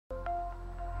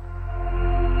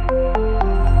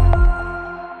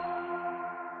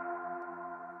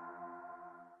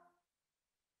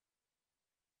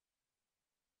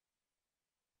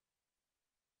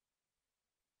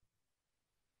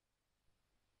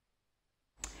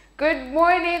Good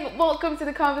morning. Welcome to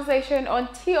the conversation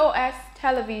on TOS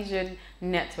Television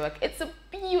Network. It's a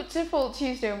beautiful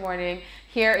Tuesday morning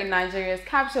here in Nigeria's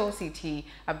capital city,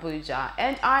 Abuja.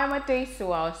 And I am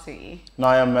Adesu Alsi. No,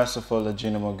 I am Merciful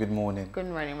Ajinamo. Good morning. Good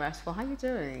morning, Merciful. How are you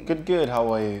doing? Good, good.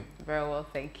 How are you? Very well,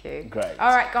 thank you. Great.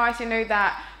 All right, guys, you know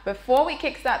that before we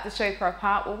kickstart the show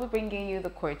proper, we'll be bringing you the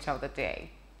quote of the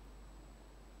day.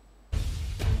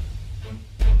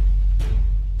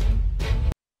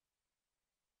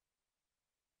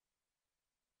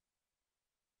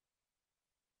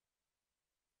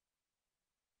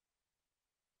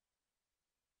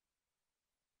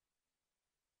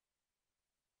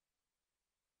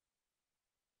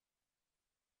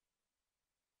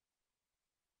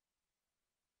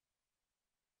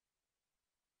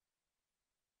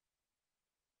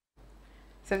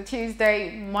 Some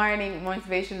Tuesday morning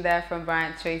motivation there from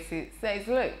Brian Tracy says,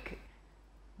 look,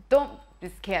 don't be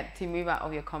scared to move out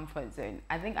of your comfort zone.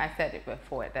 I think I said it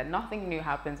before, that nothing new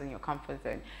happens in your comfort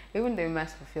zone. Even though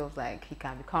Merciful feels like he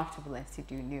can be comfortable and still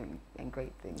do new and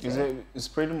great things. It's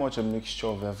pretty much a mixture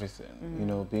of everything, you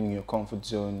know, being in your comfort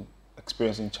zone,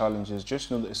 experiencing challenges.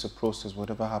 Just know that it's a process.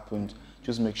 Whatever happens,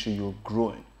 just make sure you're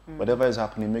growing. Whatever is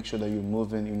happening, make sure that you're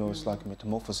moving. You know, it's like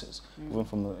metamorphosis, moving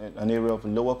from an area of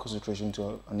lower concentration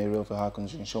to an area of a higher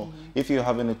concentration. So if you're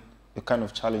having the kind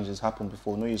of challenges happened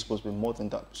before, no, you're supposed to be more than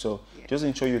that. So just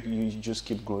ensure you just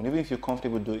keep growing, even if you're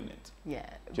comfortable doing it. Yeah,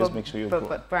 just make sure you're growing.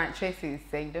 But Brian Tracy is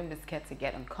saying, don't be scared to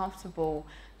get uncomfortable.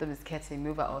 Don't be scared to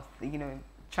move out of, you know,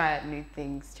 try out new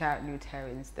things, try out new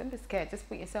terrains. Don't be scared. Just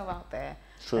put yourself out there.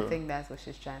 True. I think that's what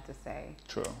she's trying to say.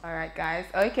 True. All right, guys.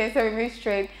 Okay, so we move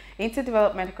straight into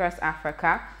development across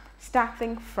Africa,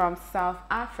 starting from South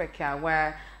Africa,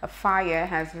 where a fire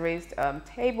has razed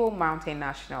Table Mountain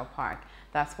National Park.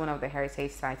 That's one of the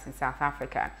heritage sites in South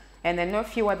Africa. And then no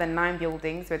fewer than 9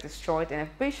 buildings were destroyed in a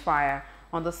bushfire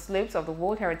on the slopes of the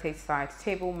World Heritage Site,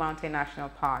 Table Mountain National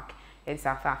Park in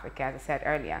South Africa, as I said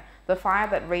earlier. The fire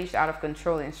that raged out of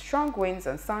control in strong winds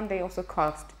on Sunday also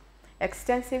caused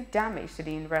extensive damage to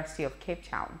the University of Cape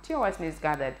Town. TOS News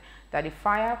gathered that the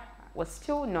fire was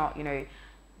still not, you know,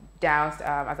 doused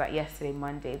as at yesterday,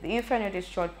 Monday. The inferno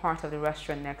destroyed part of the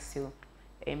restaurant next to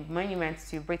a monument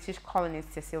to British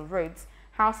colonist Cecil Rhodes,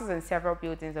 houses and several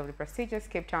buildings of the prestigious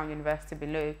Cape Town University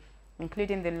below,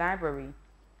 including the library.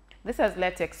 This has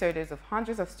led to exodus of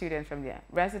hundreds of students from their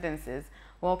residences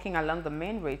walking along the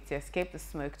main road to escape the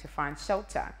smoke to find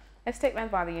shelter. A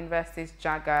statement by the university's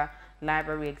Jaga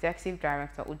Library Executive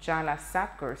Director Ujala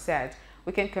Sapgur said,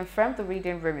 "We can confirm the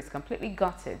reading room is completely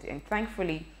gutted, and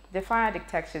thankfully the fire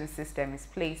detection system is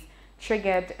placed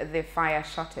triggered the fire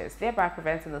shutters, thereby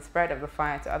preventing the spread of the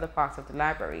fire to other parts of the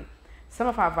library. Some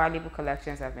of our valuable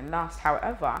collections have been lost.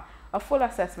 However, a full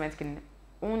assessment can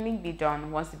only be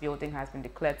done once the building has been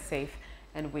declared safe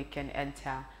and we can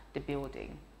enter the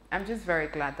building." I'm just very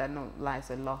glad that no lives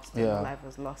were lost, and no life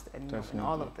was lost, and in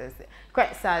all of this.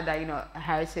 Quite sad that, you know, a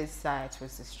heritage site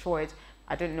was destroyed.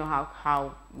 I don't know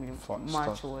how you know,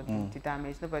 much or the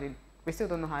damage. We still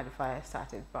don't know how the fire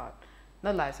started, but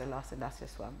no lives were lost, and that's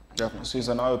just one. Definitely. So it's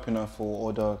an eye-opener for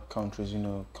other countries, you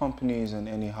know, companies and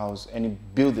any house, any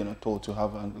building at all to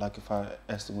have like a fire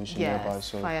extinguisher nearby,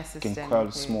 so you can quell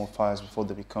small fires before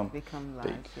they become big.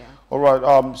 Yeah. All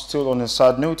right. Still on a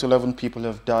sad note, 11 people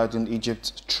have died in Egypt's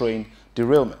train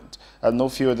derailment. And no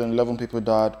fewer than 11 people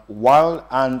died, while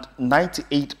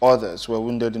 98 others were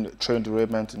wounded in the train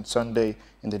derailment on Sunday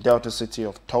in the Delta city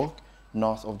of Talk,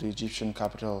 north of the Egyptian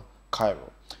capital,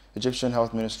 Cairo. Egyptian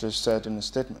Health Ministry said in a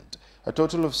statement, a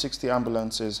total of 60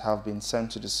 ambulances have been sent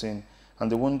to the scene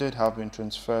and the wounded have been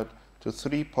transferred to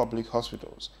 3 public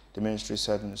hospitals, the ministry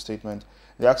said in a statement.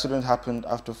 The accident happened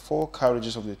after 4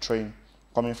 carriages of the train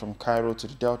coming from Cairo to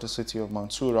the Delta city of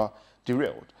Mansoura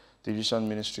derailed, the Egyptian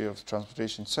Ministry of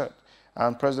Transportation said.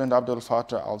 And President Abdel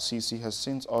Fattah al-Sisi has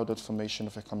since ordered formation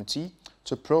of a committee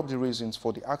to probe the reasons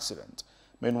for the accident.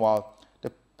 Meanwhile,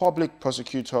 public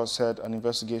prosecutor said an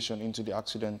investigation into the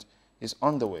accident is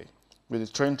underway with the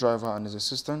train driver and his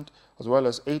assistant, as well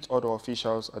as 8 other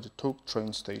officials at the Tok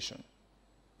train station.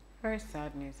 Very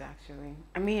sad news, actually.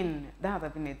 I mean, that would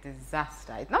have been a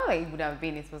disaster. It's not like it would have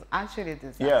been, it was actually a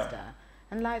disaster. Yeah.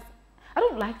 And like, I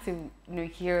don't like to, you know,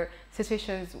 hear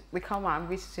situations, we come out and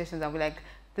read situations and we're like,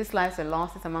 this lives are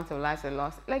lost, this amount of lives are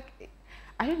lost. Like,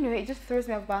 I don't know, it just throws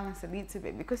me off balance a little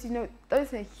bit because, you know,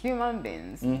 those are human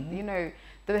beings, you know,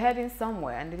 they were heading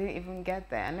somewhere and they didn't even get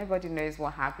there, and nobody knows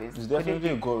what happens. It's definitely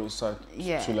a gory sight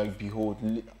to like behold,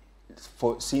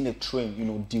 for seeing a train, you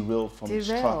know, derail from its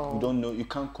track. You don't know, you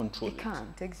can't control it. You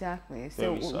can't, exactly.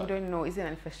 So we don't know, is it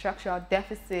an infrastructural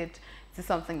deficit? Is it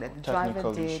something that the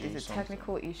driver did? Is it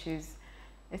technical issues?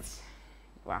 It's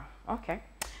Wow, okay.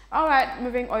 All right,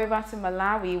 moving over to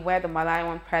Malawi, where the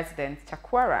Malawian president,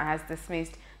 Chakwera, has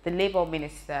dismissed the Labour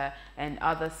Minister and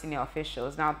other senior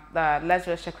officials. Now,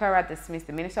 Lazarus Chakwera dismissed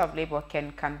the Minister of Labour,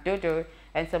 Ken Kandodo,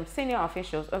 and some senior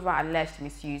officials over alleged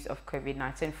misuse of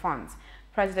COVID-19 funds.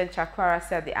 President Chakwera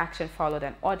said the action followed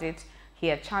an audit he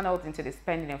had channeled into the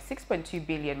spending of 6.2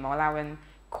 billion Malawian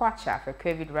kwacha for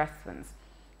COVID response.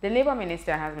 The Labour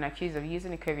Minister has been accused of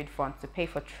using the COVID funds to pay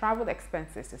for travel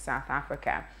expenses to South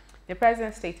Africa. The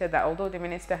president stated that although the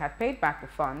minister had paid back the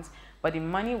funds, but the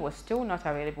money was still not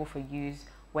available for use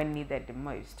when needed the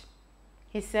most.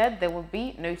 He said there will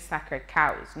be no sacred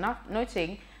cows,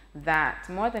 noting that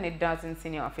more than a dozen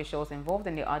senior officials involved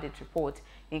in the audit report,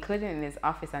 including in his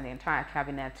office and the entire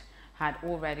cabinet, had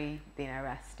already been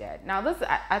arrested. Now, this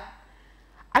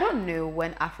I don't know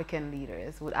when African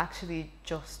leaders would actually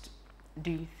just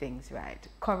do things right.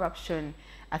 Corruption,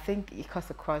 I think it cuts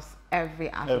across every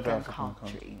African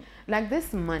country. Like,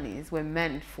 these monies were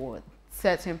meant for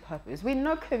certain purpose. We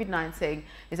know COVID-19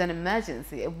 is an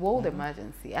emergency, a world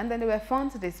emergency, and then there were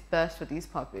funds dispersed for this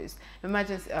purpose.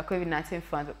 Emergency COVID-19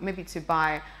 funds, maybe to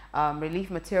buy relief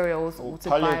materials or to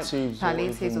buy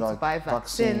palliatives or to buy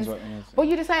vaccines. But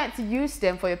you decided to use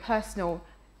them for your personal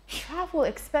travel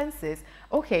expenses.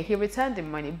 Okay, he returned the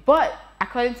money, but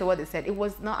according to what they said, it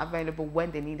was not available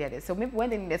when they needed it. So maybe when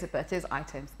they needed to purchase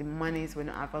items, the monies were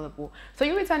not available. So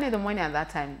you returning the money at that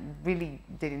time really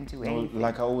didn't do anything.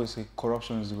 Like I always say,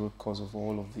 corruption is the root cause of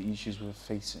all of the issues we're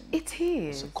facing. It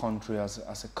is. As a country,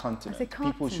 as a continent.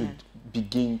 People should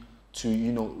begin to,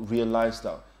 realize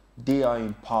that they are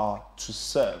in power to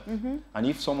serve. And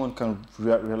if someone can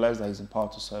realize that he's in power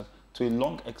to serve, to a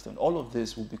long extent, all of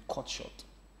this will be cut short.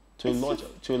 To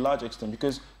a large extent,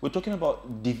 because we're talking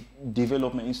about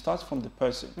development. It starts from the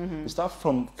person. It starts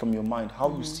from your mind, how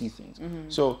you see things.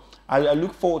 So I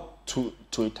look forward to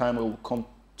a time where we'll come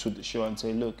to the show and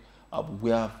say, look, we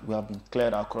have been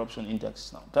cleared our corruption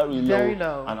index now. Very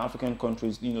low. And African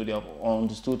countries, they have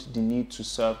understood the need to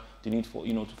serve, the need for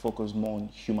to focus more on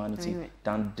humanity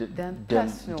than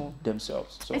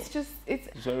themselves. So it's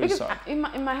very sad. In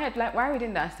my head, like, while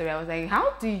reading that story, I was like,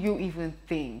 how do you even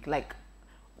think, like,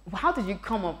 how did you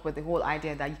come up with the whole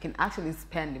idea that you can actually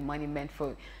spend the money meant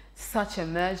for such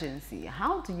emergency?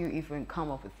 How do you even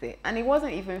come up with it? And it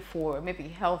wasn't even for maybe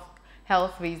health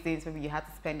reasons, maybe you had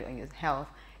to spend it on your health.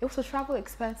 It was for travel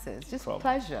expenses, just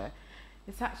pleasure.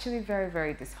 It's actually very,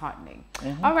 very disheartening.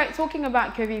 All right, talking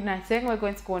about COVID-19, we're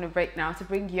going to go on a break now to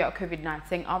bring you a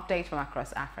COVID-19 update from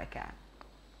across Africa.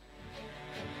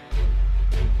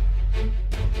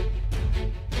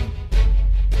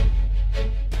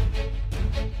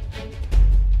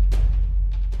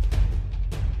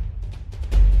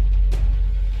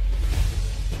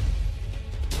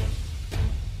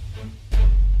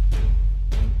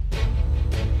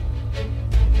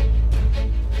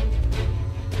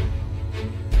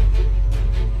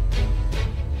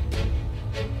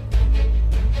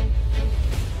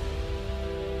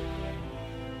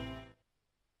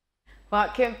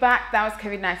 Welcome back. That was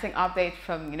COVID-19 update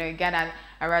from gathered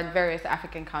around various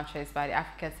African countries by the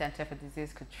African Center for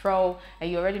Disease Control.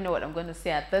 And you already know what I'm going to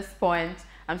say at this point.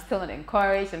 I'm still not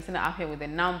encouraged. I'm still not happy with the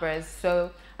numbers.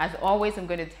 So as always, I'm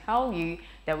going to tell you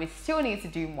that we still need to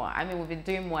do more. I mean, we've been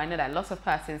doing more. I know that lots of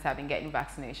persons have been getting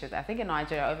vaccinations. I think in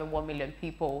Nigeria, over 1 million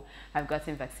people have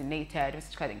gotten vaccinated, which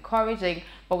is quite encouraging,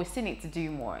 but we still need to do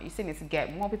more. You still need to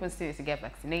get more people still need to get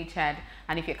vaccinated.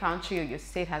 And if your country or your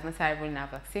state has not started rolling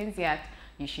out vaccines yet,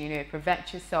 you should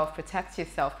prevent yourself, protect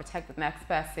the next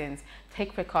persons,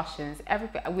 take precautions.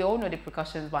 We all know the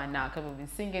precautions by now because we've been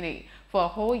singing it for a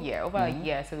whole year, over a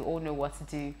year, so we all know what to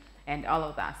do and all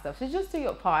of that stuff. So just do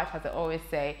your part, as I always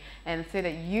say, and so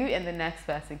that you and the next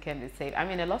person can be safe. I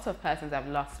mean, a lot of persons have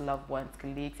lost loved ones,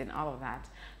 colleagues, and all of that,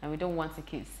 and we don't want to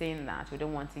keep seeing that. We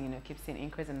don't want to, keep seeing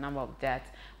increase in number of deaths.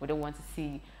 We don't want to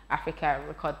see Africa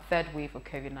record third wave of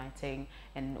COVID-19,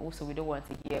 and also we don't want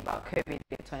to hear about COVID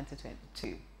in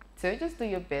 2022. So just do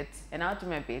your bit, and I'll do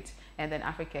my bit, and then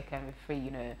Africa can be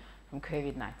free, from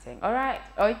COVID-19. All right,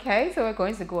 okay, so we're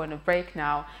going to go on a break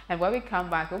now, and when we come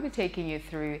back, we'll be taking you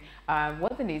through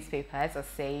what the newspapers are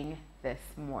saying this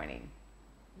morning.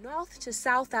 North to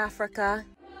South Africa.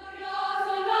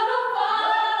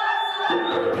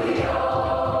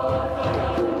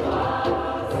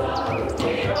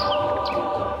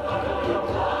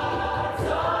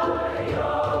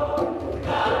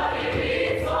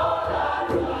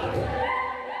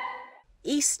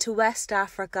 East to West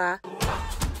Africa.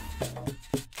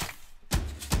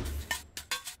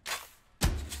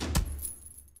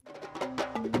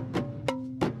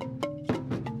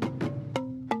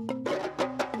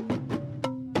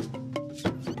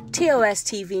 TOS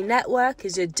TV Network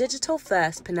is your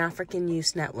digital-first Pan-African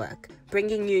news network,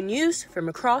 bringing you news from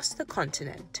across the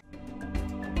continent.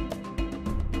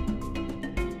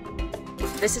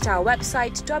 Visit our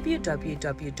website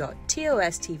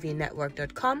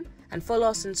www.tostvnetwork.com and follow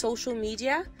us on social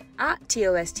media at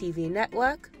TOS TV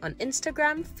Network on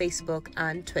Instagram, Facebook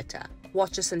and Twitter.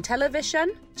 Watch us on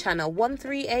television, channel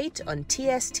 138 on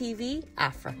TSTV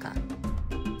Africa.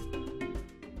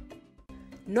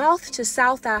 North to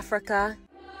South Africa.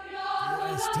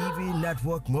 TOS TV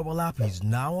Network mobile app is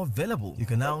now available. You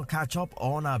can now catch up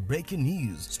on our breaking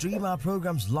news, stream our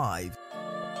programs live,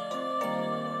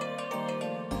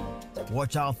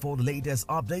 watch out for the latest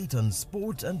update on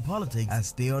sports and politics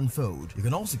as they unfold. You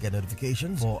can also get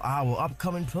notifications for our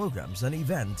upcoming programs and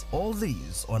events. All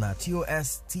these on our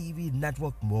TOS TV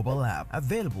Network mobile app,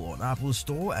 available on Apple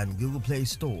Store and Google Play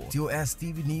Store. TOS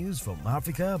TV News from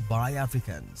Africa by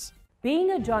Africans.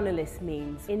 Being a journalist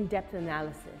means in-depth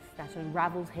analysis that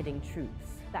unravels hidden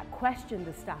truths, that question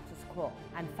the status quo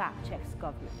and fact-checks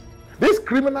government. These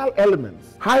criminal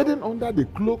elements hiding under the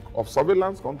cloak of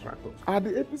surveillance contractors are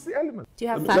the APC elements. Do you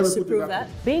have facts to prove that?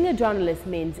 Being a journalist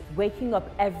means waking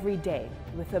up every day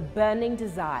with a burning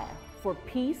desire for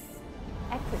peace,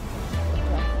 equity, and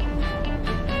justice.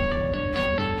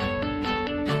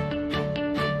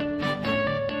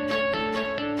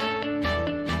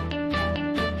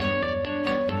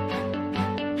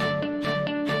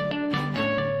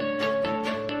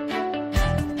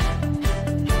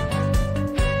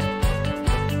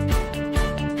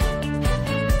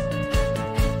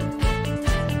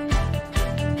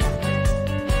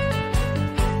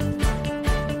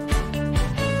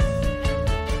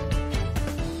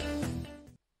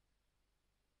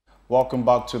 Welcome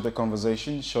back to the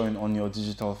conversation showing on your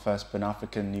digital first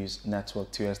Pan-African News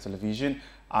Network, TOS Television.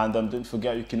 And don't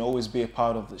forget, you can always be a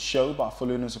part of the show by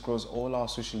following us across all our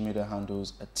social media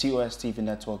handles at TOS TV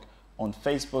Network on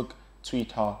Facebook,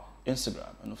 Twitter,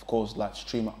 Instagram, and of course live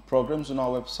stream our programs on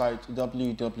our website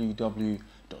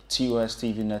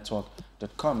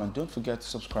www.tostvnetwork.com. And don't forget to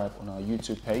subscribe on our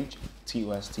YouTube page,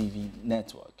 TOS TV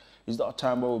Network. It's that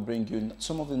time where we'll bring you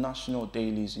some of the national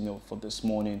dailies, for this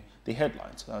morning, the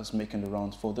headlines that's making the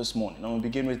rounds for this morning. And we'll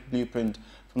begin with Blueprint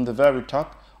from the very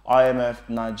top. IMF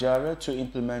Nigeria to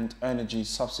implement energy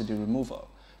subsidy removal.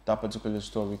 That particular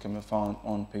story can be found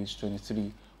on page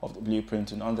 23 of the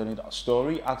Blueprint. And underneath that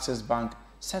story, Access Bank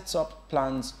sets up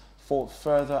plans for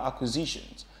further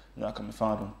acquisitions. And that can be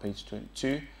found on page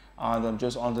 22. And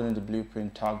just underneath the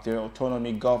Blueprint tag there,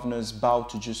 autonomy governors bow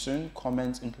to JUSUN,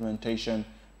 comments implementation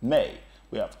May.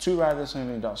 We have two riders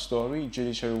in that story: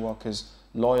 judiciary workers,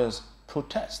 lawyers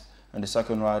protest, and the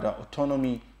second rider,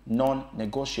 autonomy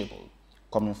non-negotiable,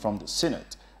 coming from the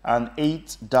Senate. And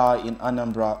 8 die in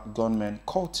Anambra gunmen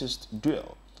cultist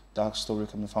duel. That story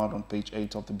can be found on page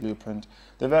 8 of the Blueprint.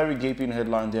 The very gaping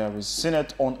headline there is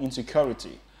Senate on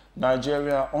insecurity.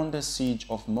 Nigeria under siege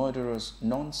of murderous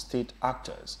non-state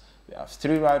actors. We have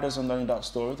 3 riders underneath that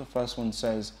story. The first one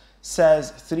says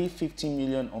 350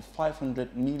 million of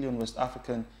 500 million West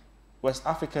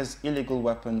Africa's illegal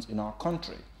weapons in our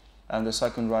country. And the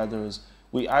second rider is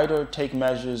we either take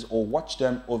measures or watch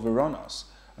them overrun us.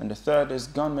 And the third is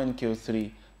gunmen kill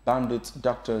 3, bandits,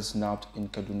 doctors nabbed in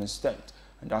Kaduna State.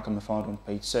 And that can be found on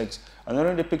page 6. And then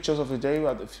in the pictures of the day,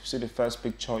 if you see the first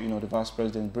picture, the Vice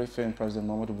President briefing President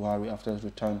Muhammadu Buhari after his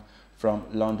return from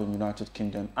London, United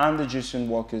Kingdom, and the JUSUN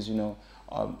workers,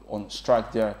 on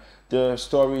strike there. The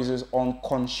stories is on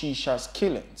Conscientious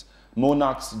killings.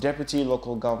 Monarch's deputy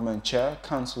local government chair,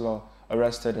 councillor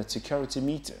arrested at security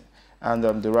meeting. And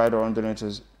the rider underneath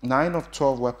is 9 of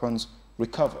 12 weapons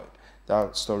recovered.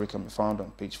 That story can be found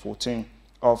on page 14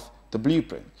 of the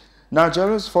Blueprint.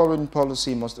 Nigeria's foreign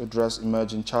policy must address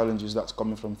emerging challenges. That's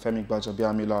coming from Femi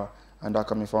Gbajabiamila, and that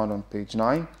can be found on page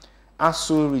 9.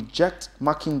 ASU reject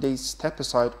Makinde's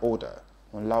step-aside order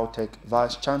on Lautech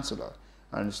Vice Chancellor,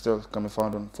 and it's still can be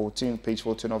found on page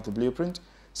 14 of the Blueprint.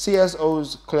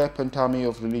 CSO's clear pentami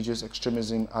of religious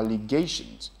extremism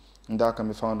allegations, and that can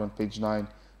be found on page 9.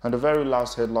 And the very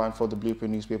last headline for the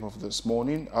Blueprint newspaper for this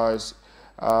morning is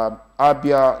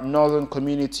Abia Northern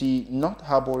Community not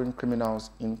harboring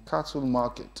criminals in cattle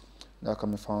market. That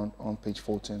can be found on page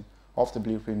 14 of the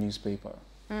Blueprint newspaper.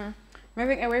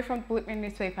 Moving away from the Blueprint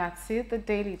newspaper to the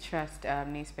Daily Trust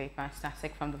newspaper,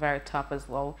 static from the very top as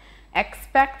well.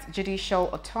 Expect judicial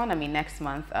autonomy next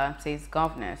month, says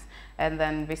governors. And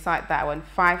then beside that one,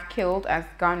 5 killed as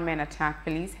gunmen attack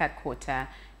police headquarters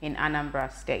in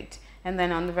Anambra State. And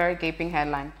then on the very gaping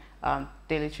headline,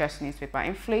 Daily Trust newspaper,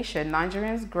 inflation,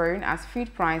 Nigerians groan as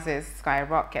food prices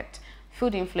skyrocket.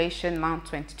 Food inflation now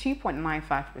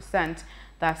 22.95%.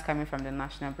 That's coming from the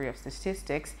National Bureau of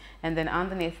Statistics. And then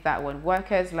underneath that one,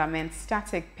 workers lament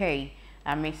static pay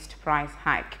amidst price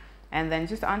hike. And then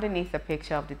just underneath the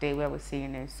picture of the day where we're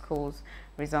seeing schools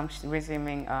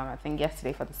resuming, I think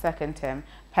yesterday for the second term,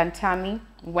 Pantami,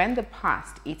 when the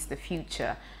past eats the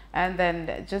future. And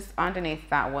then just underneath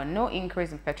that one, no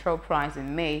increase in petrol price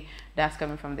in May. That's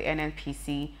coming from the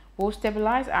NNPC. Will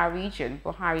stabilize our region,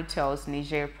 Buhari tells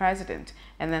Niger president.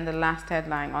 And then the last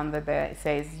headline under there, it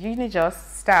says,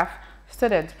 UniJust staff,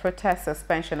 students protest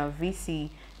suspension of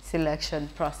VC selection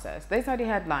process. These are the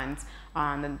headlines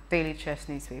on the Daily Trust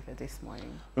newspaper this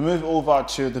morning. We move over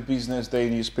to the Business Day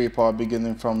newspaper,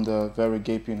 beginning from the very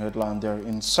gaping headline there.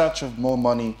 In search of more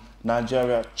money,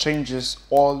 Nigeria changes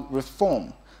oil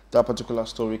reform. That particular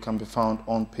story can be found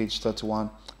on page 31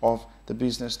 of the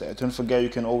Business Day. Don't forget, you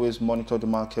can always monitor the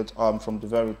market from the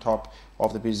very top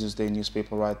of the Business Day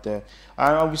newspaper right there.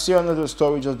 And we see another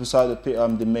story just beside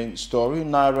the main story.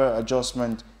 Naira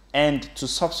adjustment end to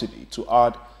subsidy to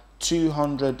add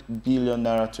 200 billion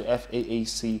naira to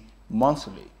FAAC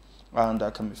monthly, and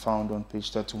that can be found on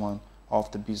page 31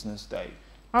 of the Business Day.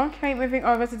 Okay, moving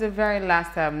over to the very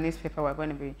last newspaper we're going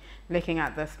to be looking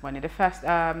at this morning. The first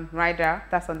rider,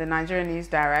 that's on the Nigerian News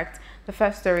Direct. The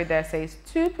first story there says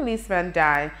 2 policemen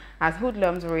die as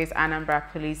hoodlums raise Anambra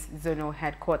Police Zonal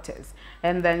Headquarters.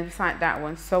 And then beside that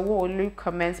one, Sowolu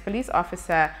commends police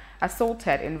officer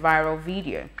assaulted in viral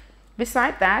video.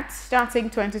 Beside that, starting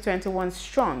 2021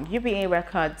 strong, UBA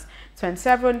records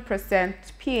 27%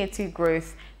 PAT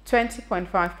growth,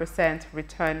 20.5%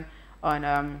 return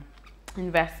on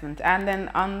investment. And then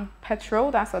on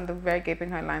petrol, that's on the very gaping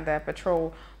headline there,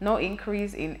 petrol, no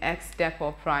increase in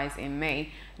ex-depot price in May.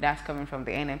 That's coming from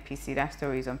the NNPC. That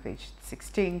story is on page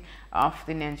 16 of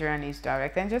the Nigerian News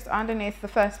Direct. And just underneath the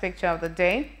first picture of the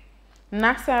day,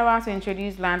 Nasarawa to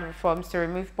introduce land reforms to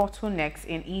remove bottlenecks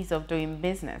in ease of doing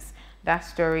business. That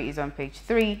story is on page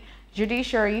 3.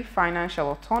 Judiciary,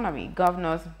 financial autonomy,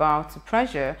 governors bow to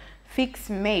pressure, fix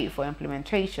May for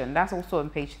implementation. That's also on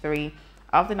page 3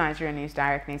 of the Nigerian News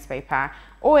Direct newspaper.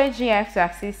 OAGF to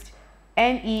assist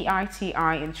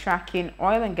NEITI in tracking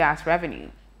oil and gas revenue.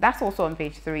 That's also on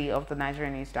page 3 of the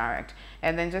Nigerian News Direct.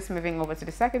 And then just moving over to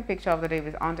the second picture of the day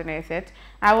with underneath it,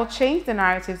 I will change the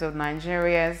narratives of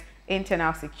Nigeria's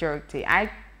internal security.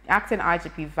 Acting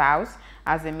IGP vows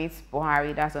as they meet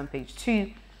Buhari. That's on page 2.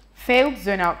 Failed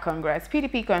zonal congress.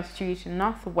 PDP constitutes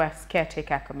Northwest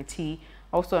Caretaker Committee.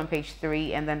 Also on page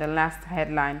 3. And then the last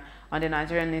headline on the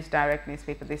Nigerian News Direct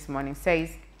newspaper this morning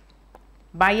says,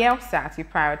 Bayelsa to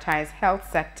prioritize health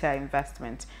sector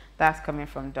investment. That's coming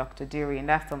from Dr. Diri, and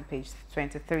that's on page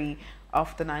 23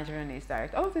 of the Nigerian News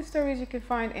Direct. All of these stories you can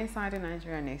find inside the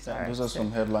Nigerian News Direct. Those are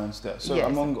some headlines there. So yes,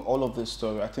 among all of this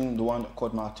story, I think the one that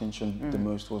caught my attention the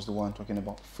most was the one talking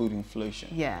about food inflation.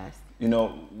 Yes. You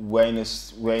know, we're in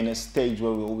a stage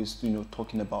where we're always,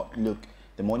 talking about, look,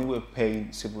 the money we're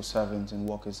paying civil servants and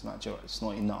workers in Nigeria, it's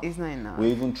not enough. It's not enough.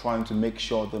 We're even trying to make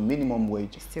sure the minimum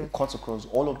wage cuts across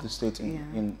all of the states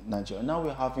in Nigeria. Now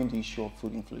we're having the issue of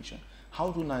food inflation. How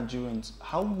do Nigerians,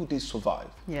 how would they survive?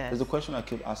 Yes. Is the question I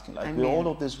keep asking. Like, with all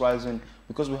of this rising,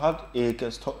 because we had a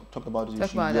guest talk about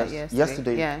this issue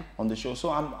yesterday on the show. So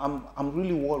I'm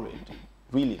really worried.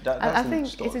 Really, I think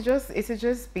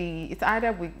it's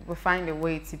either we find a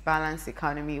way to balance the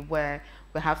economy where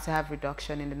we have to have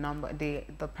reduction in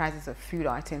the prices of food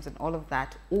items and all of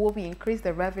that, or we increase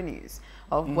the revenues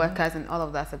of workers and all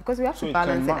of that stuff, because we have to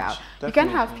balance it out. Definitely. You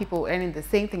can't have people earning the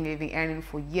same thing they've been earning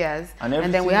for years, and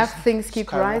then we have things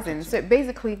keep rising. So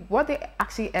basically, what they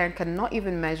actually earn cannot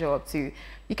even measure up to.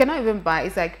 You cannot even buy.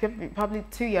 It's like probably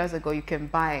 2 years ago, you can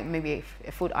buy maybe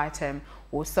a food item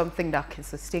or something that can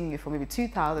sustain you for maybe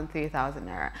 2,000, 3,000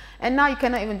 naira. And now you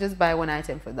cannot even just buy one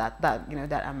item for that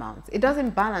amount. It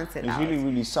doesn't balance it out. It's really,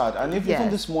 really sad. And even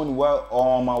this morning, while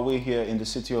on my way here in the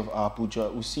city of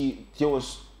Abuja, we see there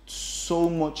was so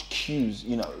much queues.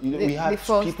 We had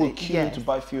people queuing to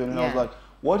buy fuel, and I was like,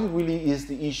 what really is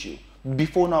the issue?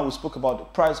 Before now, we spoke about the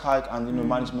price hike, and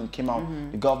management came out.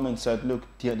 The government said, "Look,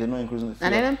 they're not increasing the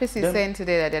fuel." And NNPC is saying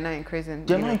today that they're not increasing.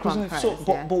 They're not increasing the fuel.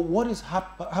 But what is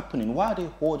happening? Why are they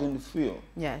hoarding the fuel?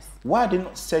 Yes. Why are they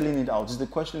not selling it out? Is the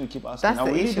question we keep asking. That's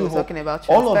the issue we're talking about.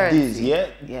 All of this,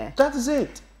 that is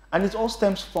it. And it all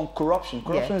stems from corruption.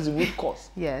 Corruption is the root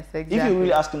cause. Yes, exactly. If you're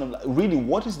really asking them, like, really,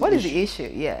 what is the issue? What is the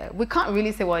issue? Yeah, we can't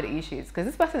really say what the issue is, because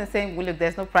this person is saying, well, look,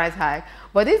 there's no price hike,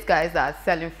 but these guys are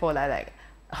selling for like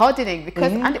hardening,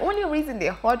 because and the only reason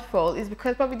they're hardful is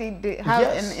because probably they have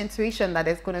an intuition that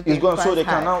it's going to be so they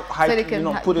can now hide, so they can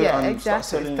put it and exactly. start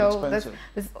selling so expensive.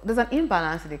 there's an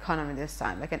imbalance in the economy this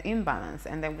time, like an imbalance,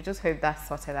 and then we just hope that's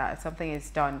sorted out, something is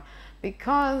done,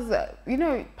 because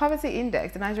poverty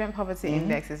index, the Nigerian poverty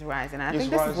index is rising, and I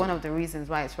think this is one of the reasons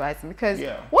why it's rising, because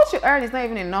what you earn is not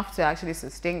even enough to actually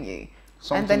sustain you.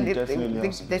 Something and then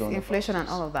there's inflation and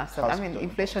all of that stuff. I mean,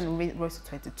 inflation rose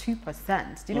to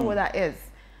 22%. Do you know what that is?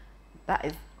 That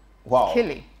is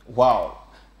killing. Wow.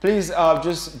 Please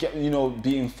just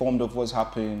be informed of what's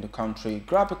happening in the country.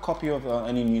 Grab a copy of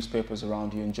any newspapers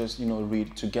around you and just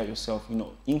read to get yourself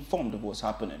informed of what's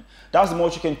happening. That's the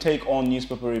most you can take on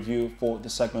newspaper review for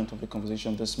the segment of the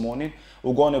conversation this morning.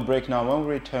 We'll go on a break now. When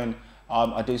we return,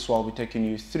 Adeswa will be taking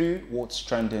you through what's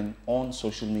trending on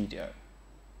social media.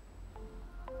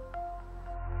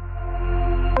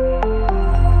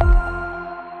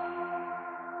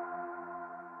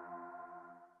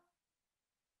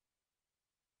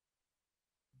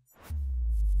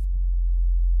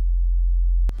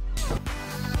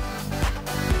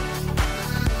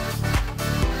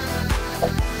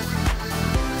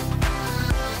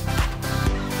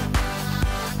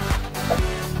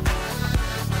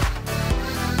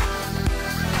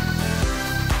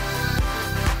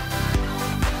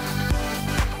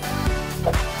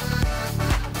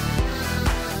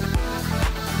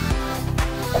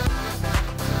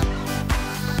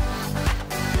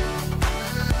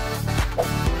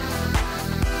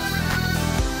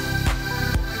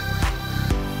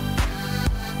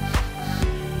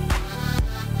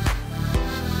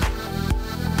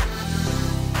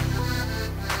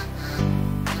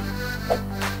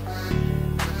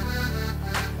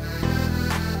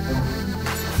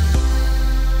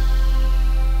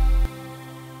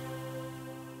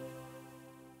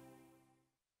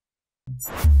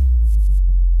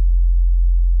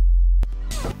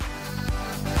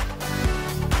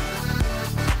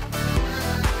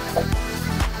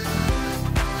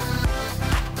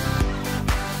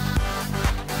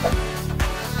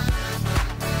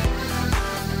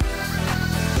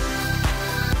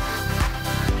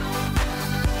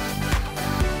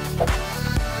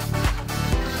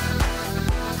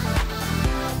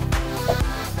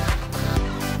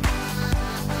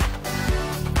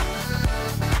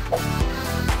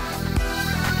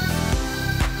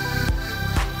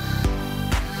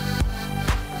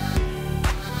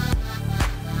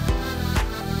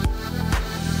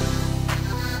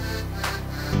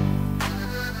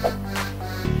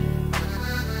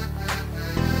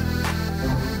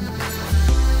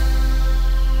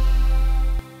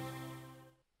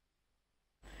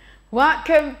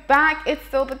 Welcome back. It's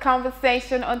still the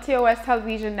conversation on TOS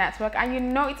Television Network, and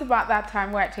it's about that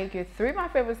time where I take you through my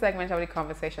favorite segment of the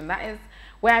conversation. That is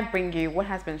where I bring you what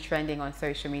has been trending on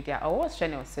social media, or what's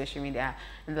trending on social media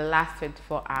in the last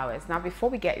 24 hours. Now,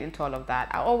 before we get into all of that,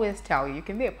 I always tell you, you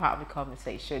can be a part of the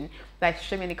conversation by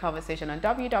streaming the conversation on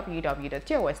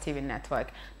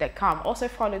www.tostvnetwork.com. Also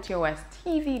follow TOS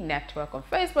TV Network on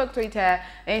Facebook, Twitter,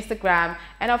 Instagram,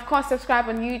 and of course subscribe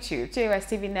on YouTube, TOS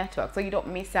TV Network, so you don't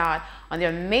miss out on the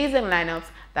amazing lineups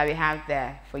that we have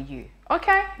there for you.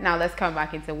 Okay, now let's come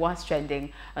back into what's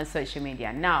trending on social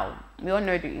media. Now, we all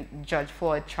know the Judge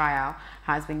Floyd trial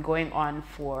has been going on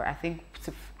for, I think,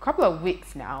 a couple of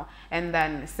weeks now. And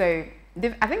then, so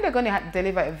I think they're going to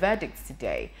deliver a verdict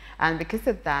today. And because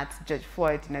of that, Judge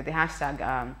Floyd, the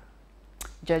hashtag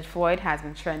Judge Floyd has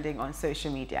been trending on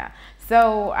social media.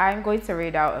 So I'm going to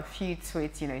read out a few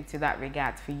tweets, into that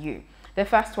regard for you. The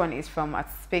first one is from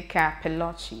Speaker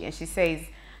Pelosi, and she says,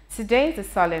 "Today is a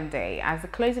solemn day as the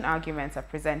closing arguments are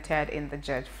presented in the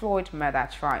Judge Floyd murder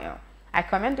trial. I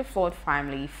commend the Floyd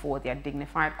family for their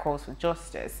dignified calls for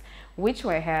justice, which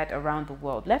were heard around the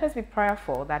world. Let us be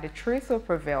prayerful that the truth will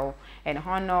prevail and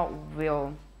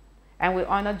will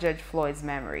honor Judge Floyd's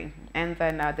memory." And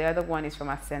then the other one is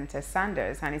from Senator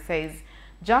Sanders, and it says,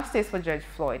 "Justice for Judge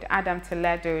Floyd, Adam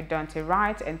Toledo, Dante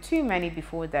Wright, and too many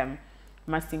before them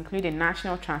must include a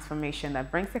national transformation that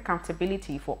brings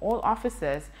accountability for all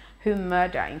officers who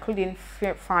murder, including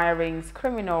firings,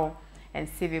 criminal and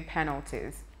civil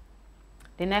penalties."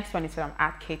 The next one is from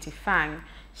Katie Fang.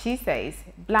 She says,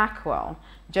 "Blackwell,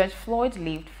 Judge Floyd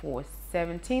lived for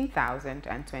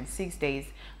 17,026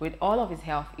 days with all of his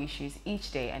health issues each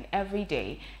day and every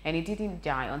day, and he didn't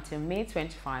die until May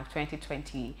 25,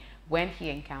 2020, when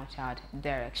he encountered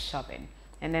Derek Chauvin."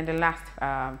 And then the last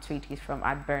tweet is from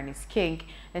Bernice King,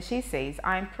 and she says,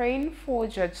 "I'm praying for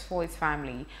Judge Floyd's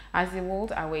family as the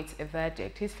world awaits a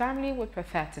verdict. His family would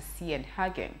prefer to see and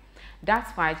hug him.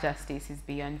 That's why justice is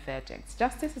beyond verdicts.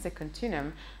 Justice is a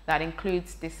continuum that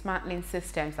includes dismantling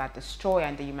systems that destroy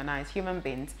and dehumanize human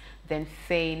beings, then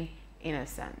feign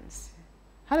innocence.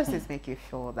 How does this make you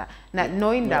feel? That now,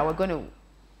 knowing that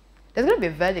there's going to be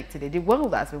a verdict today. The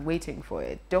world has been waiting for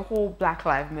it. The whole Black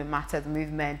Lives Matter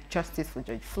movement, justice for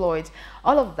George Floyd,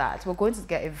 all of that. We're going to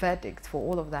get a verdict for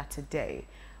all of that today.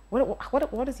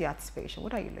 What is your anticipation?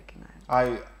 What are you looking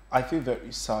at? I feel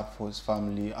very sad for his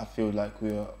family. I feel like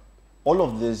all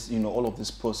of this, all of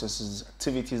these processes,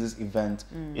 activities, this event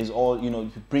is all,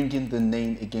 bringing the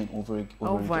name again over and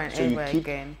over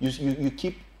again. You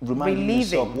keep reminding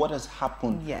yourself what has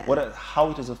happened, how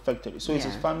it has affected it. So it's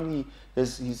his family,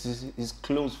 his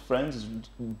close friends,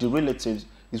 the relatives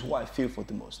is what I feel for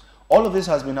the most. All of this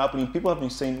has been happening. People have been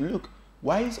saying, look,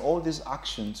 why is all these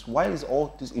actions? Why is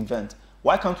all this event?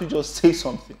 Why can't we just say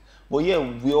something? But yeah,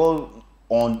 we all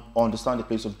understand the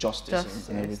place of justice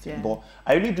and everything. Yeah. But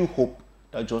I really do hope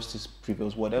that justice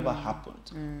prevails, whatever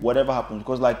happened. Whatever happened.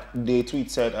 Because like the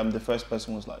tweet said, the first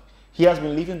person was like, he has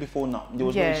been living before now. There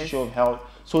was no issue of health.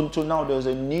 So now there's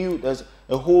a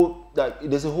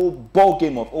whole ball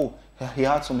game of, he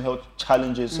had some health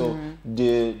challenges. So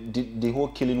the whole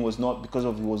killing was not because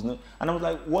of and I was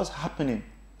like, what's happening?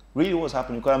 Really what's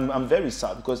happening? Because I'm very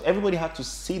sad because everybody had to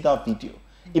see that video.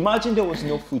 Imagine there was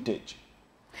no footage.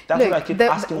 That's what I keep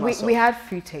asking myself. We had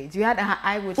footage. We had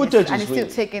eyewitness, and it's still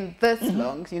taking this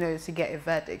long, to get a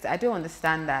verdict. I don't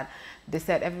understand that. They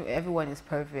said everyone is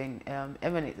proving,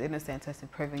 everyone is innocent until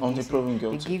proven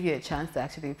guilty. They give you a chance to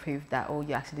actually prove that,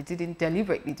 you actually didn't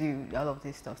deliberately do all of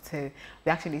this stuff. So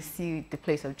we actually see the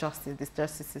place of justice, this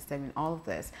justice system in all of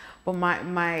this. But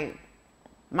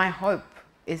my hope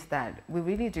is that we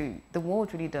really do, the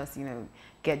world really does,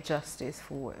 get justice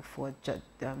for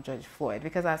George Floyd,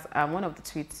 because as one of the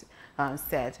tweets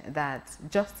said, that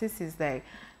justice is like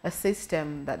a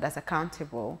system that's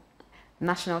accountable,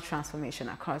 national transformation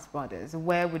across borders,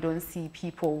 where we don't see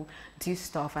people do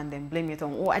stuff and then blame it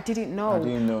on, I didn't know,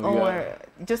 or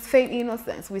just feign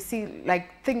innocence. We see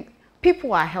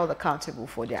people are held accountable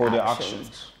for their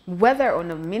actions, whether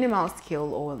on a minimal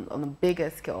scale or on a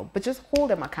bigger scale, but just hold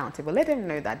them accountable. Let them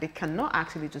know that they cannot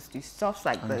actually just do stuff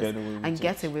like this and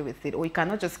get away with it. Or you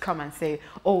cannot just come and say,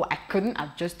 I couldn't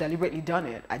have just deliberately done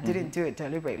it. I didn't do it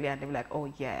deliberately. And they'll be like,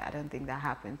 I don't think that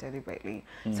happened deliberately.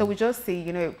 So we just see,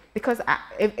 because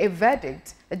a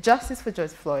verdict, a justice for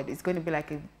George Floyd is going to be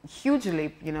like a huge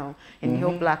leap, in the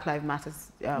whole Black Lives Matter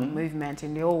movement,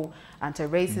 in the whole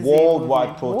anti-racism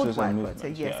worldwide protest.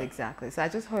 Yes, exactly. So I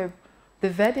just hope the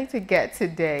verdict we get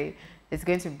today is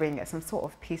going to bring some sort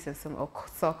of peace and some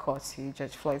succor to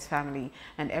George Floyd's family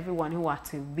and everyone who had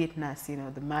to witness,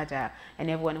 the murder,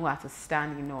 and everyone who had to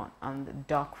stand, on the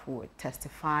dock for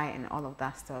testify and all of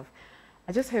that stuff.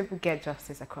 I just hope we get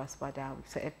justice across border,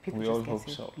 so if people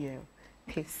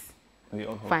peace. We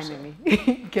all hope finally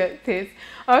get this.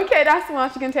 Okay, that's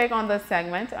much you can take on this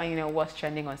segment on what's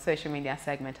trending on social media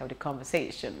segment of the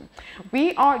conversation.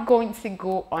 We are going to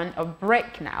go on a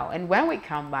break now, and when we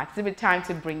come back, it's a bit time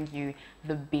to bring you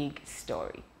the big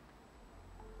story.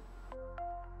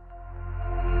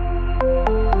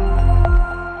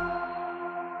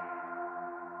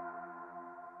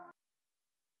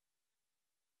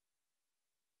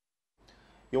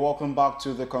 You're welcome back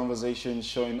to the conversation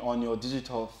showing on your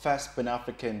digital first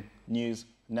Pan-African news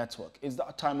network. It's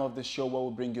that time of the show where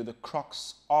we'll bring you the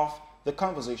crux of the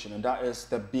conversation, and that is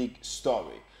the big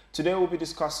story. Today we'll be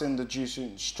discussing the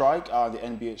JUSUN strike, the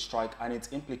NBA strike, and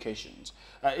its implications.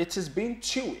 It has been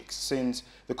 2 weeks since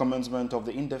the commencement of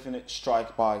the indefinite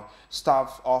strike by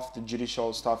staff of the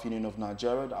Judicial Staff Union of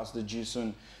Nigeria, that's the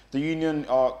JUSUN. The union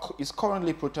is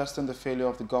currently protesting the failure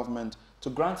of the government to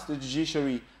grant the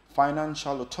judiciary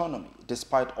financial autonomy,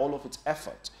 despite all of its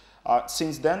effort.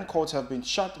 Since then, courts have been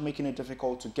shut, making it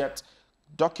difficult to get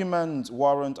documents,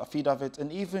 warrant, affidavit,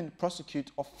 and even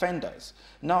prosecute offenders.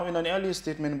 Now, in an earlier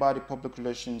statement by the public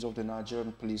relations of the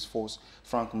Nigerian police force,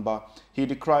 Frank Mba, he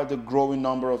decried the growing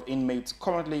number of inmates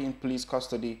currently in police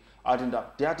custody, adding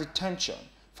that their detention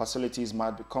facilities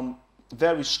might become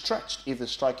very stretched if the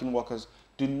striking workers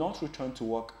do not return to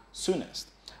work soonest.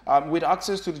 With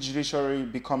access to the judiciary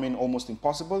becoming almost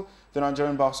impossible, the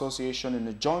Nigerian Bar Association, in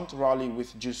a joint rally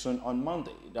with JUSUN on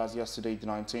Monday, that's yesterday, the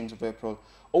 19th of April,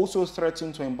 also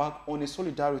threatened to embark on a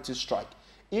solidarity strike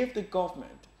if the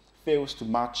government fails to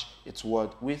match its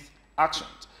word with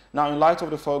actions. Now, in light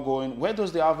of the foregoing, where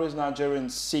does the average Nigerian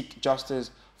seek justice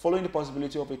following the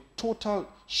possibility of a total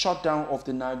shutdown of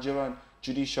the Nigerian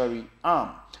judiciary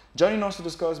arm? Joining us to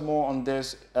discuss more on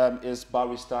this is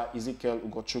Barrister Ezekiel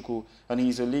Ugochukwu, and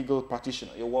he's a legal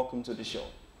practitioner. You're welcome to the show.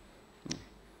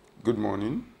 Good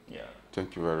morning. Yeah.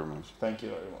 Thank you very much. Thank you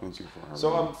very much. Thank you for having me.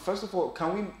 So, first of all,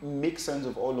 can we make sense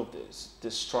of all of this,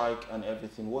 the strike and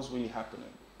everything? What's really happening?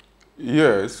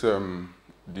 Yes,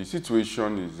 the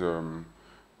situation is,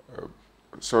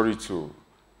 sorry to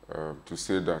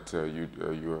say that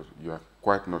you are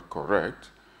quite not correct,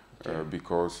 okay.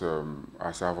 Because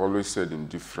as I've always said on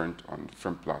different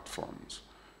platforms,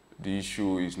 the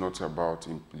issue is not about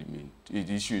implement.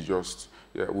 The issue is just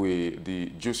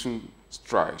the JUSUN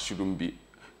strike shouldn't be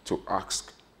to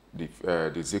ask the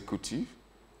executive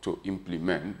to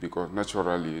implement, because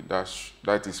naturally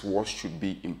that is what should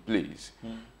be in place.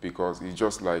 Because it's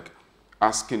just like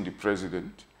asking the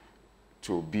president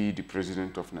to be the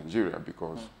president of Nigeria,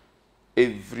 because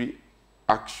every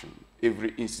action,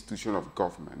 every institution of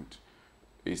government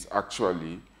is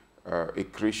actually a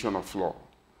creation of law.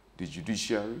 The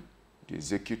judiciary, the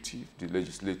executive, the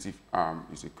legislative arm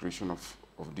is a creation of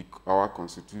our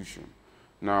constitution.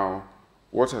 Now,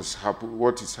 what is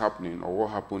happening, or what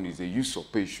happened, is a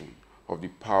usurpation of the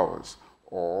powers,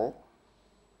 or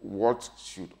what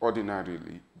should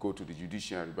ordinarily go to the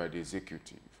judiciary by the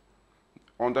executive.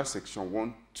 Under Section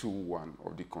 121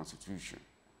 of the Constitution,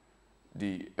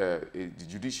 the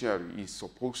judiciary is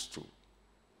supposed to,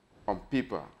 on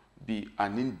paper, be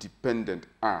an independent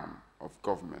arm of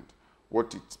government.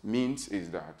 What it means is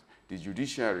that the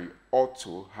judiciary ought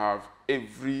to have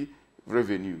every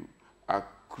revenue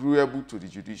accruable to the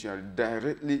judiciary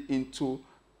directly into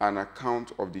an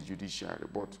account of the judiciary.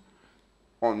 But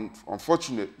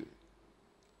unfortunately,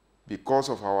 because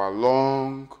of our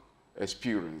long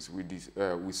experience with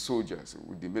with soldiers,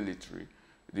 with the military,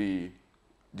 the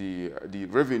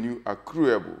revenue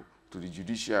accruable to the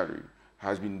judiciary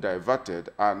has been diverted,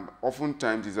 and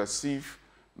oftentimes it's as if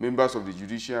members of the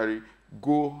judiciary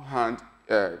go hand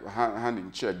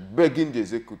in check, begging the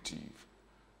executive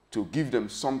to give them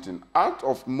something out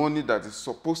of money that is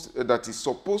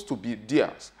supposed to be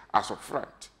theirs as of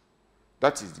right.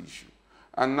 That is the issue.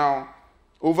 And now,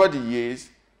 over the years,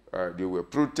 there were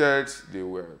protests, there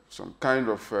were some kind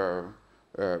of,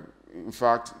 in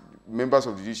fact, members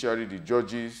of the judiciary, the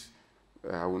judges,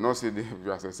 I will not say,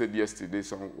 as I said yesterday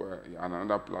somewhere on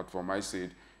another platform, I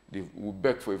said they will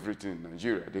beg for everything in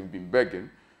Nigeria. They've been begging.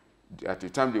 At the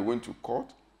time they went to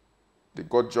court, they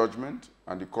got judgment,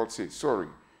 and the court said, sorry,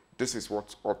 this is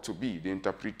what ought to be. They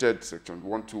interpreted Section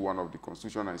 121 of the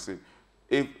Constitution and said,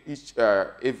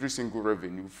 every single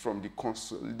revenue from the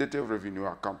consolidated revenue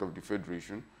account of the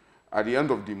Federation at the end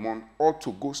of the month ought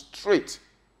to go straight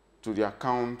to the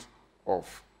account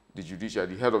of the judiciary,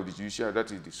 the head of the judiciary,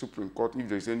 that is the Supreme Court, if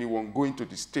there is anyone going to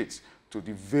the states, to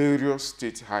the various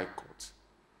state high courts.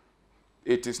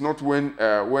 It is not when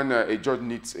a judge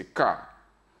needs a car,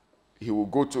 he will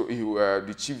go to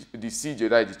the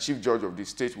CJ, the chief judge of the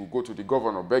state, will go to the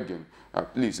governor begging,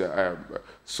 please,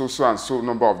 so and so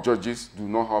number of judges do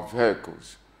not have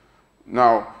vehicles.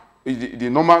 Now, the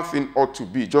normal thing ought to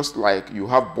be, just like you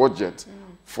have budget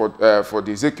for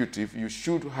the executive, you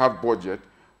should have budget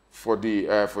for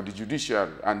the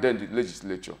judiciary and then the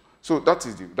legislature. So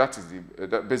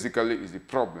that basically is the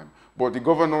problem. But the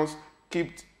governors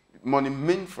keep money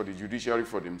meant for the judiciary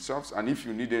for themselves, and if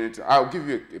you need anything, I'll give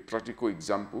you a practical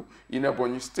example. In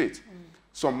Ebonyi State,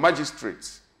 some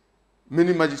magistrates,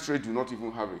 many magistrates do not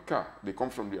even have a car. They come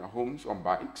from their homes on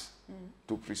bikes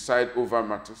to preside over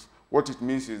matters. What it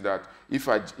means is that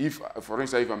for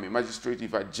instance, if I'm a magistrate,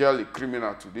 if I jail a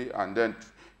criminal today and then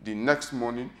the next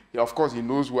morning, of course, he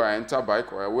knows where I enter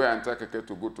bike or where I enter keke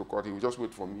to go to court. He will just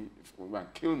wait for me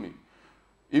and kill me.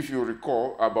 If you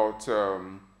recall, about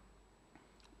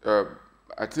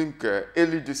I think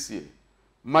early this year,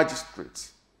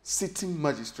 sitting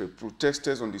magistrates,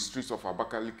 protesters on the streets of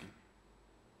Abakaliki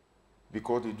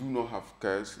because they do not have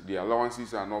cars, the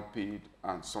allowances are not paid,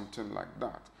 and something like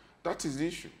that. That is the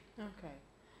issue.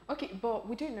 Okay, but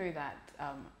we do know that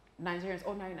Nigerians,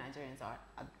 ordinary Nigerians, are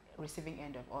at the receiving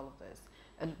end of all of this.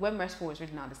 And when Merciful was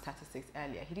reading out the statistics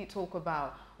earlier, he did talk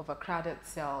about overcrowded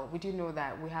cell. We do know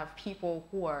that we have people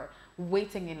who are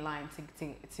waiting in line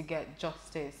to get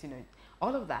justice, you know,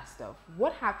 all of that stuff.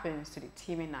 What happens to the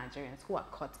teeming Nigerians who are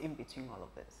caught in between all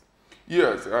of this?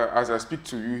 Yes, as I speak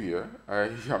to you here, I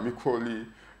am equally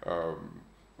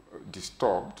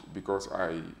disturbed because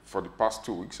for the past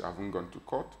 2 weeks, I haven't gone to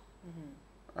court.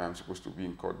 I am supposed to be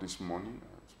in court this morning.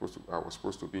 I was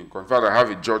supposed to be in court. In fact, I have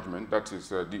a judgment that is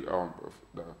that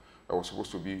was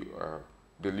supposed to be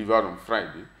delivered on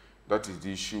Friday. That is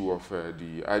the issue of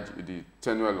the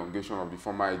tenure elongation of the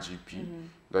former IGP,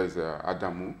 that is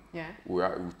Adamu. Yeah. We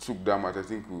took that matter. I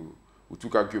think we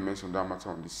took arguments on that matter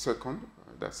on the 2nd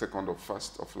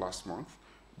of last month.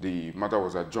 The matter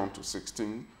was adjourned to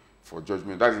 16th for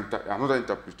judgment. That is another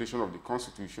interpretation of the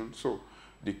Constitution. So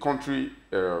the country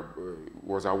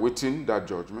was awaiting that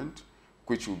judgment,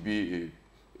 which will be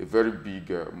a very big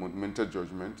monumental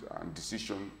judgment and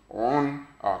decision on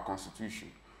our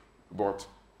Constitution. But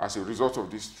as a result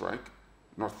of this strike,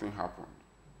 nothing happened.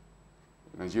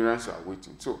 Nigerians are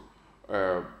waiting. So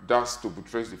that's to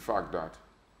buttress the fact that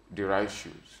there are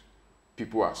issues.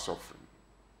 People are suffering.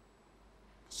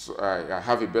 So I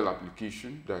have a bail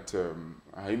application that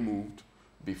I moved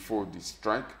before the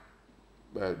strike.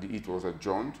 It was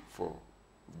adjourned for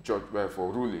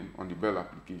ruling on the bail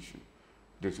application.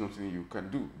 There's nothing you can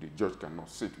do. The judge cannot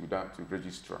sit without the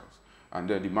registrars. And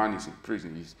then the man is in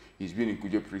prison. He's been in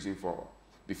Kuje prison for,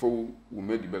 before we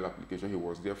made the bail application, he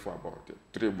was there for about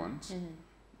 3 months. Mm-hmm.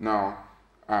 Now,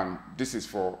 and this is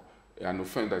for an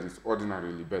offense that is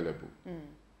ordinarily bailable. Mm.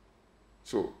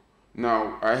 So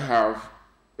now I have,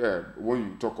 when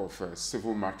you talk of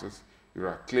civil matters, there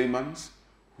are claimants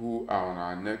who are on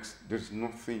our necks. There's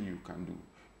nothing you can do.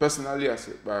 Personally, as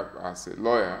a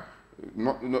lawyer,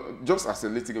 not just as a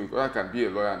litigant, because I can be a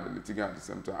lawyer and a litigant at the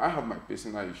same time, I have my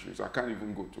personal issues. I can't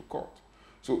even go to court.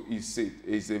 So it's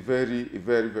a very,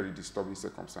 very disturbing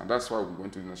circumstance. That's why we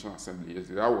went to the National Assembly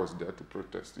yesterday. I was there to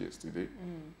protest yesterday.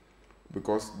 Mm.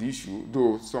 Because the issue,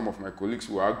 though some of my colleagues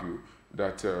will argue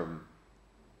that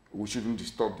we shouldn't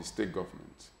disturb the state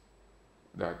government,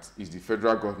 that is the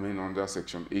federal government under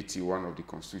Section 81 of the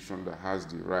Constitution that has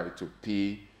the right to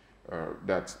pay,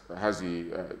 that has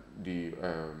the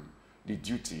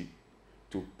duty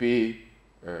to pay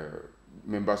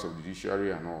members of the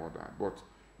judiciary and all that. But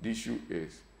the issue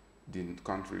is the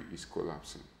country is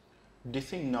collapsing. The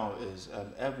thing now is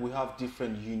we have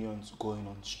different unions going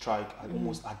on strike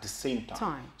almost at the same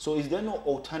time. So is there no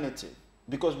alternative?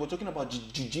 Because we're talking about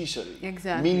judiciary,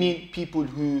 exactly. Meaning people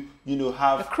who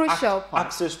have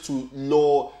access to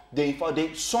law.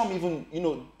 Some even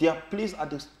they are placed at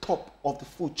the top of the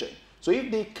food chain. So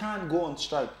if they can't go on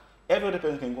strike, every other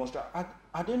person can go on strike.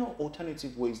 Are there no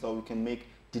alternative ways that we can make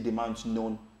the demands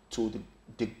known to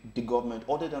the government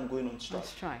other than going on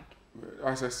strike?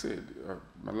 As I said,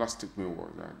 my last statement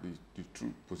was that the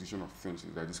true position of things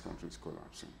is that this country is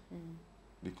collapsing. Mm.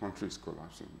 The country is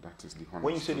collapsing. That is the honest.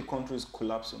 When you say the country is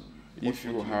collapsing, if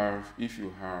you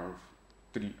have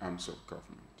 3 arms of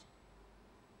government,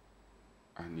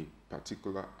 and a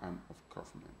particular arm of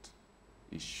government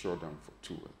is shut down for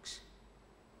 2 weeks,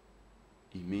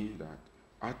 it means that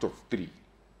out of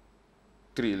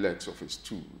 3 legs of a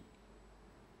stool,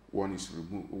 one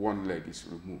leg is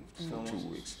removed for 2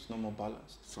 weeks. It's no more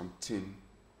balanced. Something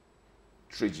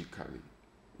tragically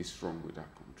is wrong with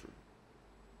that country.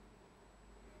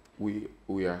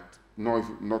 We are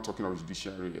not talking of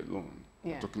judiciary alone.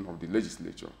 Yeah. We're talking of the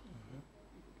legislature. Mm-hmm.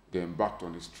 They embarked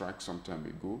on a strike some time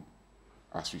ago.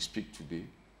 As we speak today,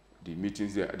 the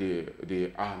meetings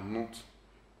they are not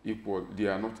equal. They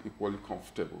are not equally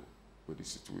comfortable with the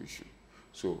situation.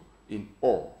 So in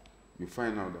all, you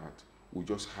find out that we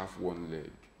just have one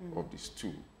leg of the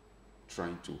stool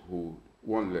trying to hold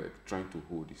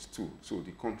the stool. So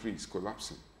the country is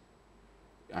collapsing.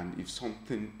 And if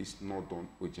something is not done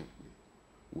urgently,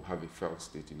 we'll have a failed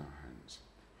state in our hands.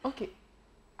 Okay.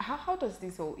 How does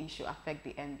this whole issue affect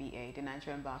the NBA, the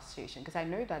Nigerian Bar Association? Because I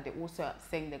know that they also are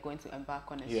saying they're going to embark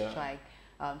on a strike,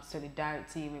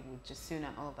 solidarity with JUSUN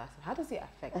and all of that. So how does it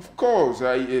affect them? Of course,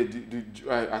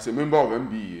 as a member of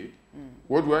NBA,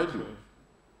 what do I do?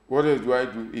 What else do I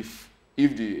do if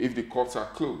the courts are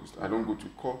closed? I don't go to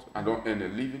court. I don't earn a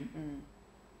living.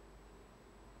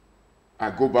 I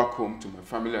go back home to my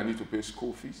family. I need to pay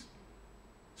school fees.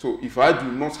 So if I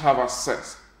do not have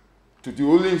access to the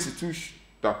only institution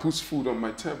that puts food on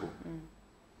my table,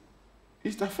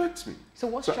 it affects me.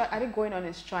 So strike, are they going on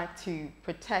a strike to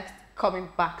protect coming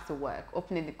back to work,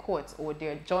 opening the courts, or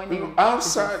they're joining?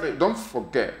 Outside, don't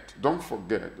forget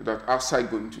that outside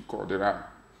going to court, there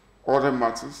are other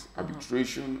matters,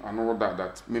 arbitration and all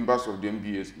that members of the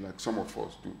NBA, like some of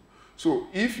us, do. So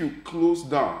if you close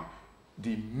down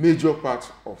the major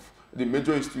part of the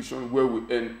major institution where we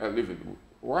earn a living,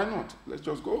 why not? Let's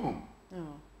just go home.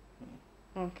 Oh.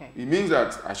 Okay. It means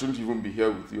that I shouldn't even be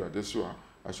here with you at this hour.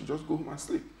 I should just go home and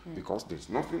sleep because there's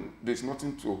nothing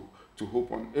to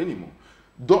hope on anymore.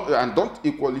 Don't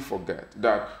equally forget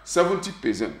that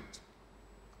 70%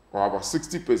 or about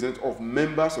 60% of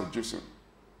members of JUSUN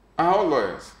are all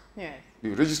lawyers. Yes.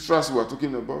 The registrars we are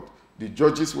talking about, the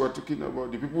judges we are talking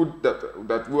about, the people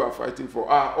that we are fighting for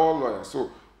are all lawyers.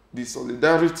 So the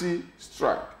solidarity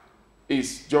strike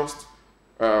is just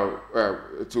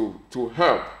to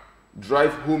help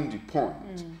drive home the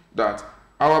point that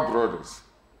our brothers,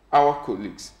 our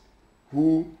colleagues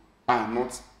who are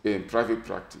not in private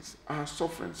practice are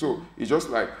suffering. So it's just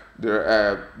like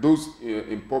those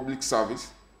in public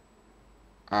service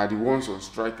are the ones on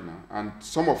strike now. And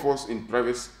some of us in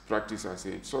private practice are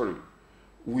saying, sorry,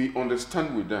 we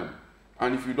understand with them.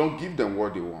 And if you don't give them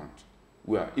what they want,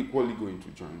 we are equally going to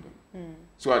join them.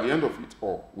 So at the end of it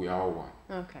all, we are all one.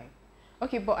 Okay.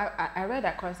 Okay, but I read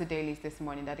across the dailies this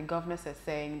morning that the governors are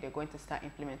saying they're going to start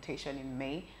implementation in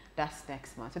May. That's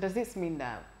next month. So does this mean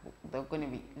that they're going to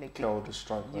be like the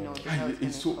strike? You know,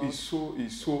 it's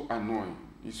so annoying.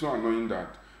 It's so annoying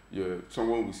that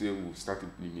someone will say we'll start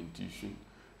implementation.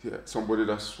 Yeah, somebody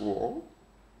that swore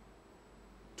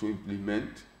to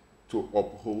implement, to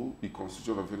uphold the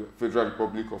Constitution of the Federal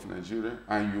Republic of Nigeria,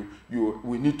 and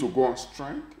we need to go on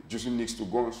strike. JUSUN needs to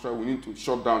go on strike. We need to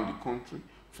shut down the country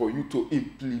for you to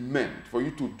implement, for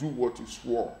you to do what you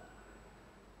swore.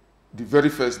 The very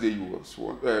first day you were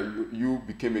sworn, you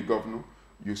became a governor,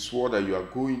 you swore that you are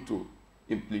going to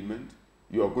implement,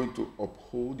 you are going to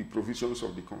uphold the provisions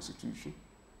of the Constitution.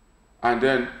 And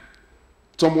then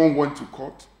someone went to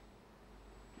court,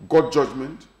 got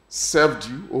judgment, served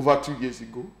you over 2 years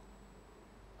ago,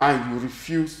 and you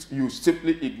refused, you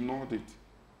simply ignored it.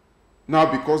 Now,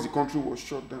 because the country was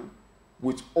shut down,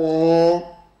 with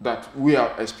all that we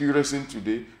are experiencing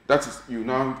today, that is, you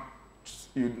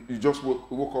just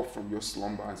woke up from your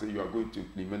slumber and say you are going to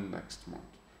implement next month.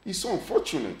 It's so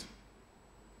unfortunate.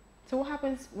 So what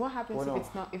happens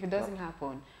if it doesn't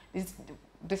happen?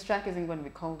 The strike isn't going to be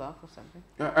called off or something?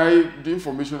 The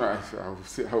information I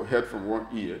heard from one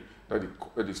ear that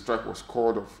the strike was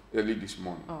called off early this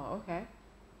morning. Oh, okay.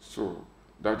 So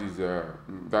that's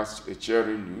a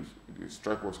cheering news. The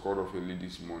strike was called off early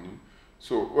this morning.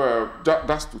 So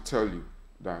that's to tell you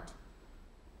that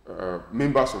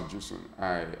members of JUSUN,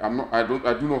 I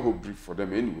do not hold brief for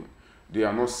them anyway. They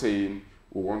are not saying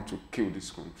we want to kill this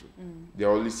country. They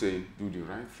are only saying do the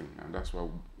right thing, and that's why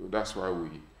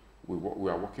we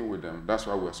are working with them. That's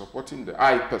why we are supporting them.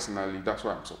 I personally, that's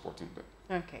why I'm supporting them.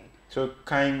 Okay. So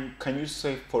can you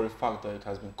say for a fact that it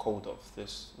has been called off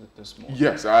this morning?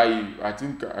 Yes, I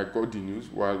think I got the news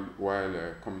while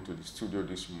coming to the studio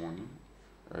this morning.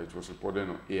 It was reported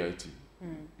on AIT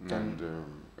and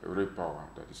Ray Power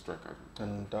that the strike has been.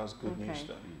 And that's good news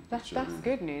then. That's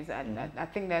good news. I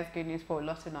think that's good news for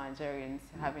lots of Nigerians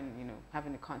having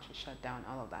the country shut down,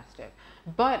 all of that stuff.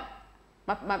 But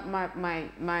my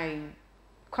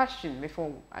question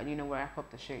before we wrap up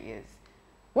the show is,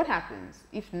 what happens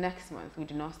if next month we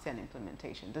do not see an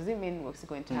implementation? Does it mean we're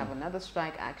going to have another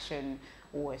strike action,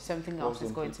 or something else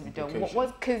is going to be done?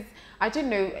 Because I don't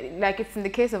know, like it's in the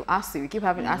case of ASU, we keep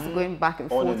having ASU going back and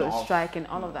forth on strike and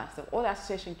all of that stuff. All the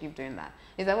association keep doing that.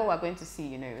 Is that what we're going to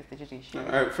see, with the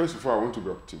judiciary? First of all, I want to be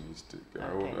optimistic.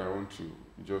 Okay. I want to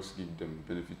just give them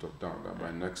the benefit of doubt that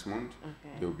by next month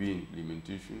there will be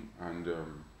implementation, and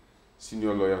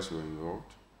senior lawyers were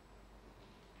involved.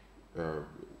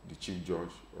 The Chief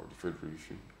Judge of the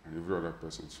Federation and every other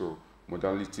person. So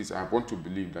modalities, I want to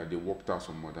believe that they worked out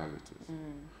some modalities.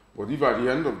 But if at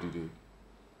the end of the day,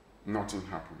 nothing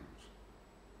happens,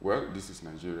 well, this is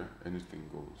Nigeria, anything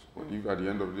goes. But if at the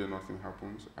end of the day nothing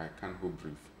happens, I can't go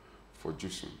brief for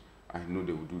JUSUN. I know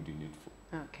they will do the needful.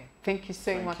 Okay. Thank you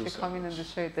so much for coming on the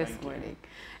show this morning.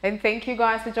 And thank you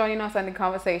guys for joining us on the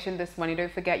conversation this morning.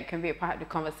 Don't forget, you can be a part of the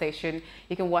conversation.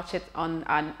 You can watch it on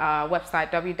our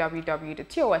website,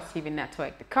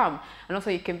 www.tostvnetwork.com. And also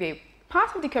you can be a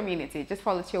part of the community. Just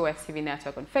follow TOS TV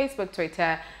Network on Facebook,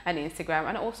 Twitter, and Instagram.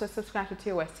 And also subscribe to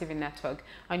TOS TV Network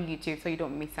on YouTube so you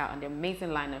don't miss out on the amazing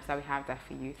lineups that we have there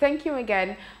for you. Thank you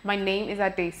again. My name is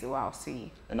Adesu. I'll see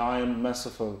you. And I am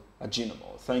Merciful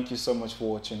Ajinomo. Thank you so much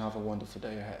for watching. Have a wonderful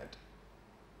day ahead.